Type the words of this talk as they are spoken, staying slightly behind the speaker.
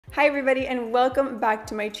Hi everybody and welcome back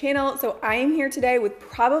to my channel. So I am here today with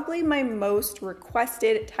probably my most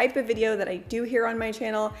requested type of video that I do here on my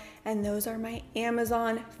channel, and those are my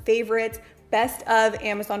Amazon favorites, best of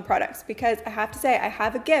Amazon products, because I have to say I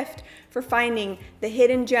have a gift for finding the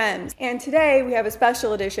hidden gems. And today we have a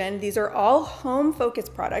special edition. These are all home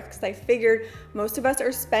focused products because I figured most of us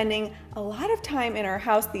are spending a lot of time in our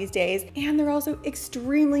house these days, and they're also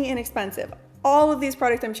extremely inexpensive. All of these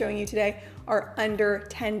products I'm showing you today are under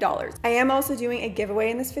 $10. I am also doing a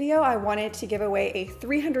giveaway in this video. I wanted to give away a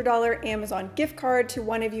 $300 Amazon gift card to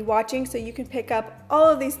one of you watching, so you can pick up all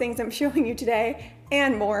of these things I'm showing you today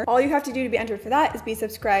and more. All you have to do to be entered for that is be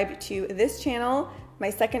subscribed to this channel, my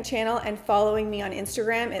second channel, and following me on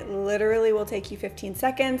Instagram. It literally will take you 15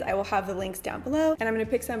 seconds. I will have the links down below, and I'm gonna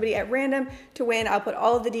pick somebody at random to win. I'll put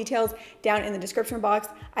all of the details down in the description box.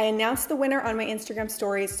 I announced the winner on my Instagram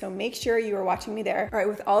stories, so make sure you are watching me there. All right,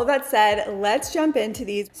 with all of that said, let's jump into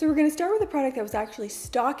these. So we're gonna start with a product that was actually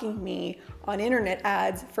stalking me on internet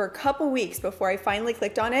ads for a couple weeks before I finally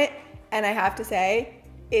clicked on it, and I have to say,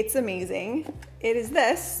 it's amazing. It is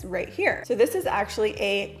this right here. So this is actually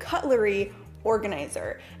a cutlery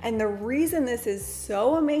organizer. And the reason this is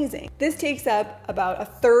so amazing, this takes up about a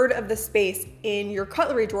third of the space in your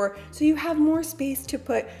cutlery drawer, so you have more space to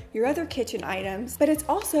put your other kitchen items, but it's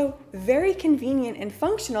also very convenient and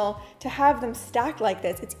functional to have them stacked like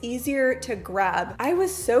this. It's easier to grab. I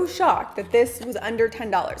was so shocked that this was under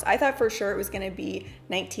 $10. I thought for sure it was gonna be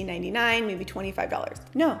 $19.99, maybe $25.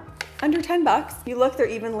 No, under 10 bucks. You look, they're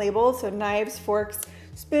even labeled, so knives, forks,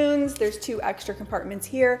 spoons. There's 2 extra compartments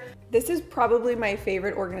here. This is probably my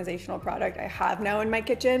favorite organizational product I have now in my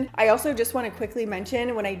kitchen. I also just want to quickly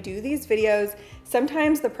mention, when I do these videos,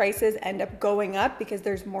 sometimes the prices end up going up because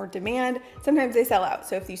there's more demand. Sometimes they sell out.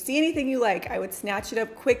 So if you see anything you like, I would snatch it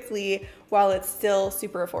up quickly while it's still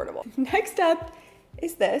super affordable. Next up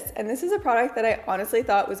is this, and this is a product that I honestly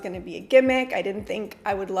thought was going to be a gimmick. I didn't think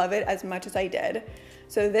I would love it as much as I did.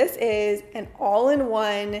 So this is an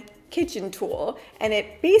all-in-one kitchen tool, and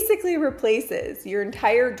it basically replaces your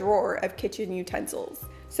entire drawer of kitchen utensils.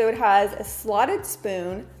 So it has a slotted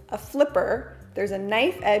spoon, a flipper, there's a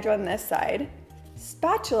knife edge on this side,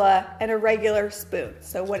 spatula, and a regular spoon.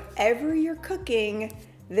 So whatever you're cooking,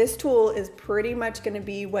 this tool is pretty much gonna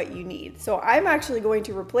be what you need. So I'm actually going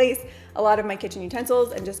to replace a lot of my kitchen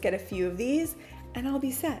utensils and just get a few of these, and I'll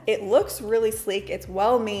be set. It looks really sleek, it's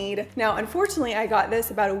well made. Now, unfortunately, I got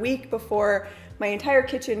this about a week before my entire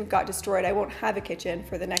kitchen got destroyed. I won't have a kitchen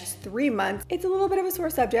for the next 3 months. It's a little bit of a sore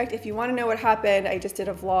subject. If you wanna know what happened, I just did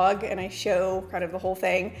a vlog and I show kind of the whole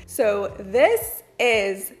thing. So this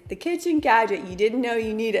is the kitchen gadget you didn't know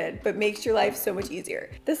you needed, but makes your life so much easier.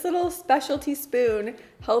 This little specialty spoon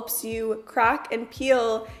helps you crack and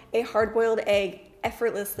peel a hard-boiled egg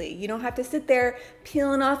effortlessly. You don't have to sit there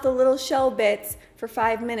peeling off the little shell bits for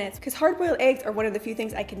 5 minutes, because hard-boiled eggs are one of the few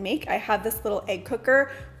things I can make. I have this little egg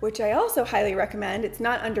cooker, which I also highly recommend. It's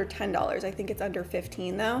not under $10. I think it's under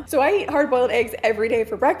 15 though. So I eat hard-boiled eggs every day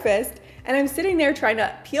for breakfast, and I'm sitting there trying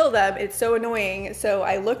to peel them. It's so annoying. So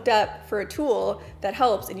I looked up for a tool that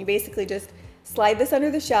helps, and you basically just slide this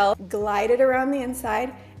under the shell, glide it around the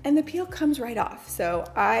inside, and the peel comes right off. So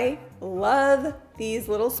I love these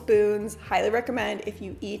little spoons. Highly recommend if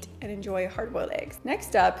you eat and enjoy hard-boiled eggs.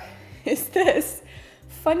 Next up is this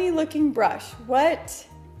funny looking brush. What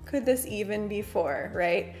could this even be for,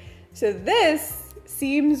 right? So this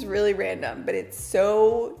seems really random, but it's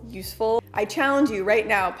so useful. I challenge you right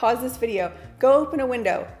now, pause this video, go open a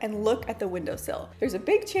window and look at the windowsill. There's a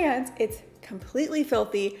big chance it's completely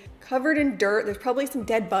filthy, covered in dirt. There's probably some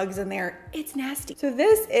dead bugs in there. It's nasty. So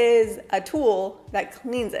this is a tool that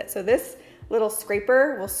cleans it. So this little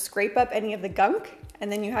scraper will scrape up any of the gunk,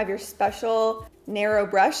 and then you have your special narrow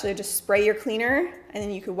brush. So just spray your cleaner, and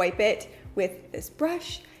then you can wipe it with this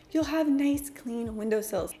brush. You'll have nice, clean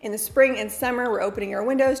windowsills. In the spring and summer, we're opening our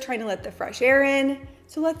windows, trying to let the fresh air in.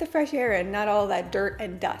 So let the fresh air in, not all that dirt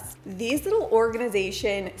and dust. These little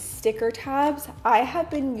organization sticker tabs I have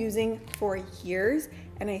been using for years,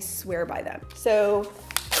 and I swear by them. So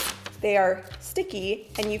they are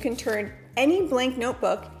sticky, and you can turn any blank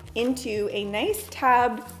notebook into a nice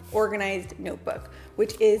tabbed, organized notebook,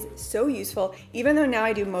 which is so useful. Even though now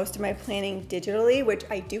I do most of my planning digitally, which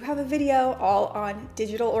I do have a video all on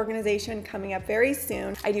digital organization coming up very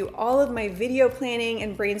soon. I do all of my video planning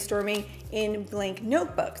and brainstorming in blank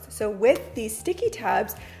notebooks. So with these sticky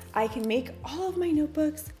tabs, I can make all of my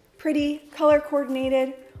notebooks pretty, color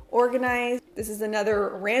coordinated, organized. This is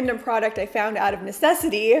another random product I found out of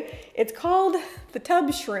necessity. It's called the Tub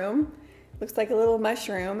Shroom. Looks like a little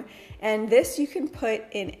mushroom. And this you can put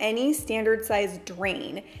in any standard size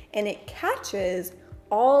drain, and it catches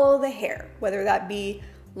all the hair, whether that be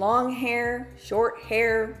long hair, short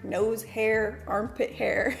hair, nose hair, armpit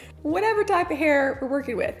hair, whatever type of hair we're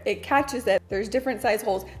working with, it catches it. There's different size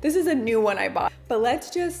holes. This is a new one I bought, but let's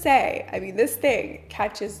just say, I mean, this thing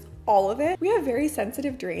catches all of it. We have very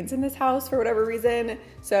sensitive drains in this house for whatever reason,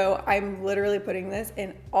 so I'm literally putting this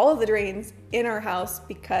in all of the drains in our house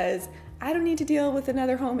because I don't need to deal with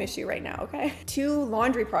another home issue right now, okay? 2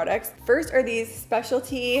 laundry products. First are these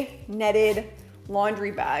specialty netted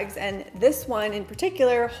laundry bags, and this one in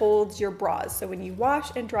particular holds your bras. So when you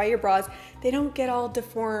wash and dry your bras, they don't get all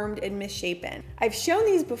deformed and misshapen. I've shown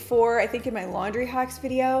these before, I think in my laundry hacks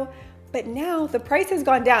video, but now the price has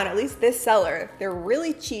gone down, at least this seller. They're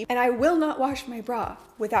really cheap, and I will not wash my bra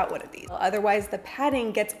without one of these. Otherwise, the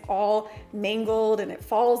padding gets all mangled and it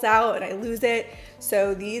falls out and I lose it.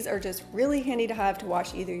 So these are just really handy to have to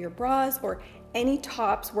wash either your bras or any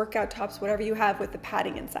tops, workout tops, whatever you have with the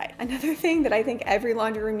padding inside. Another thing that I think every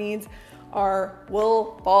laundry room needs are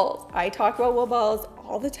wool balls. I talk about wool balls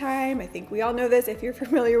all the time. I think we all know this if you're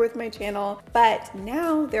familiar with my channel, but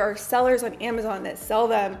now there are sellers on Amazon that sell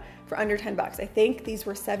them for under 10 bucks. I think these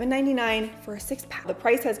were $7.99 for a 6-pack. The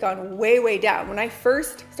price has gone way, way down. When I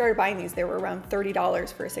first started buying these, they were around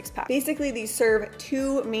 $30 for a 6-pack. Basically, these serve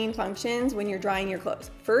 2 main functions when you're drying your clothes.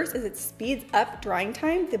 First is it speeds up drying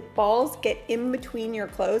time. The balls get in between your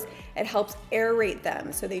clothes. It helps aerate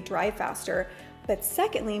them so they dry faster. But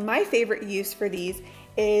secondly, my favorite use for these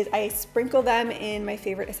is I sprinkle them in my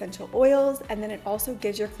favorite essential oils, and then it also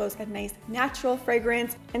gives your clothes a nice natural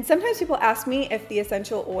fragrance. And sometimes people ask me if the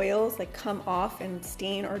essential oils like come off and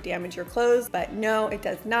stain or damage your clothes, but no, it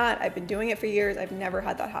does not. I've been doing it for years. I've never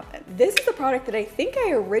had that happen. This is a product that I think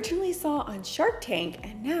I originally saw on Shark Tank,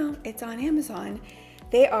 and now it's on Amazon.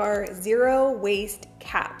 They are zero waste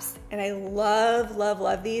caps, and I love, love,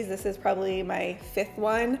 love these. This is probably my 5th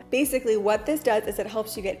one. Basically what this does is it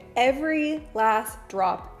helps you get every last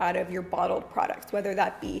drop out of your bottled products, whether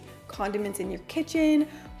that be condiments in your kitchen,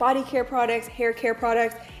 body care products, hair care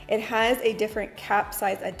products. It has a different cap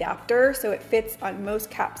size adapter, so it fits on most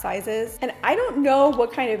cap sizes. And I don't know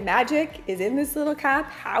what kind of magic is in this little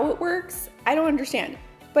cap, how it works. I don't understand,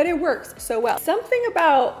 but it works so well. Something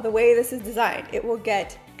about the way this is designed, it will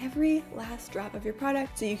get every last drop of your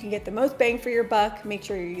product so you can get the most bang for your buck. Make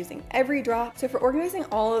sure you're using every drop. So for organizing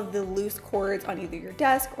all of the loose cords on either your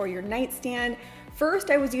desk or your nightstand, first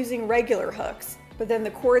I was using regular hooks, but then the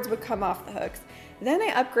cords would come off the hooks. Then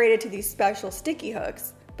I upgraded to these special sticky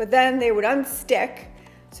hooks, but then they would unstick.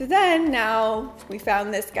 So then now we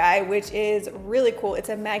found this guy, which is really cool. It's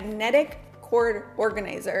a magnetic cord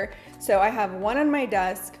organizer. So I have one on my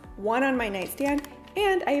desk, one on my nightstand,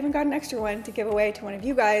 and I even got an extra one to give away to one of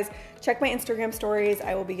you guys. Check my Instagram stories.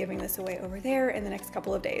 I will be giving this away over there in the next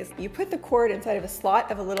couple of days. You put the cord inside of a slot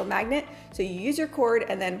of a little magnet. So you use your cord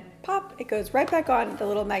and then pop, it goes right back on the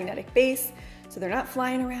little magnetic base. So they're not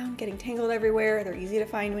flying around, getting tangled everywhere. They're easy to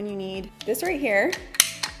find when you need. This right here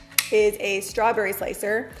is a strawberry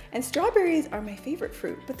slicer, and strawberries are my favorite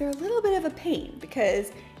fruit, but they're a little bit of a pain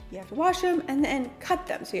because you have to wash them and then cut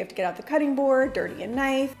them. So you have to get out the cutting board, dirty a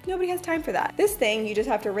knife. Nobody has time for that. This thing, you just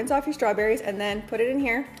have to rinse off your strawberries and then put it in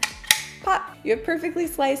here, pop. You have perfectly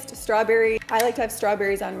sliced strawberry. I like to have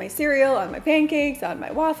strawberries on my cereal, on my pancakes, on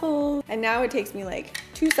my waffles. And now it takes me like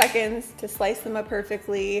 2 seconds to slice them up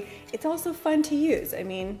perfectly. It's also fun to use. I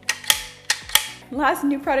mean, last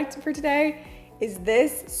new product for today is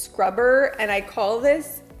this scrubber, and I call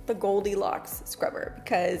this the Goldilocks scrubber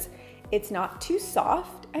because it's not too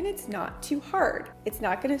soft and it's not too hard. It's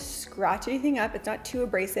not gonna scratch anything up. It's not too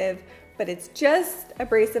abrasive, but it's just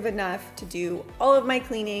abrasive enough to do all of my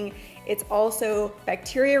cleaning. It's also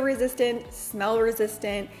bacteria resistant, smell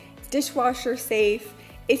resistant, it's dishwasher safe.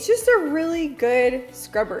 It's just a really good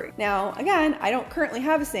scrubber. Now, again, I don't currently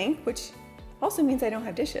have a sink, which also means I don't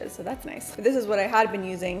have dishes, so that's nice. But this is what I had been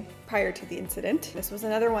using prior to the incident. This was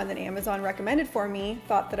another one that Amazon recommended for me,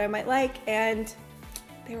 thought that I might like, and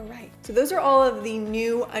they were right. So those are all of the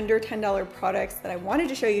new under $10 products that I wanted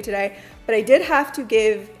to show you today, but I did have to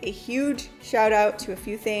give a huge shout out to a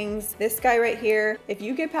few things. This guy right here, if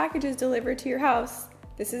you get packages delivered to your house,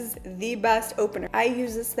 this is the best opener. I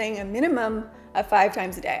use this thing a minimum of 5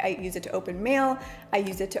 times a day. I use it to open mail, I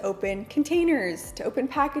use it to open containers, to open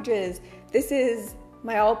packages. This is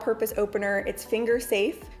my all-purpose opener. It's finger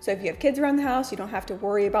safe, so if you have kids around the house, you don't have to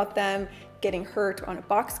worry about them getting hurt on a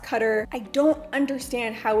box cutter. I don't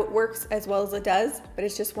understand how it works as well as it does, but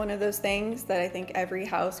it's just one of those things that I think every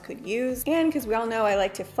house could use. And because we all know I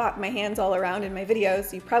like to flap my hands all around in my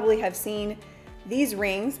videos, you probably have seen these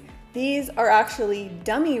rings. These are actually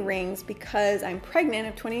dummy rings because I'm pregnant.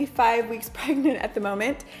 I'm 25 weeks pregnant at the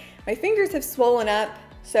moment. My fingers have swollen up,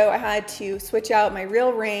 so I had to switch out my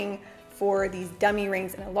real ring for these dummy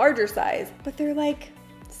rings in a larger size, but they're like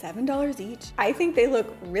 $7 each. I think they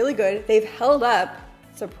look really good. They've held up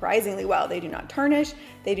surprisingly well. They do not tarnish,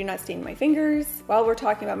 they do not stain my fingers. While we're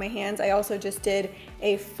talking about my hands, I also just did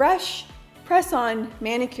a fresh press-on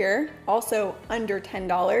manicure, also under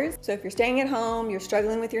 $10. So if you're staying at home, you're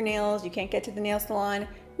struggling with your nails, you can't get to the nail salon,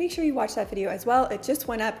 make sure you watch that video as well. It just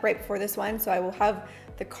went up right before this one, so I will have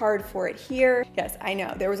the card for it here. Yes, I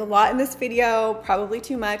know, there was a lot in this video, probably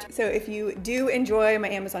too much. So if you do enjoy my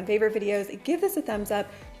Amazon favorite videos, give this a thumbs up.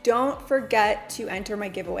 Don't forget to enter my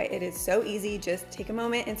giveaway. It is so easy. Just take a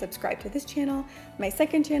moment and subscribe to this channel, my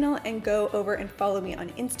second channel, and go over and follow me on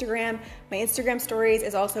Instagram. My Instagram stories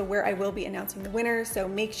is also where I will be announcing the winners, so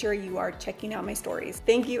make sure you are checking out my stories.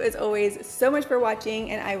 Thank you as always so much for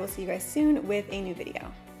watching, and I will see you guys soon with a new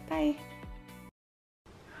video. Bye.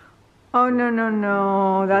 Oh, no, no,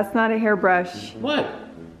 no. That's not a hairbrush. What?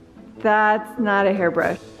 That's not a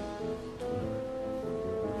hairbrush.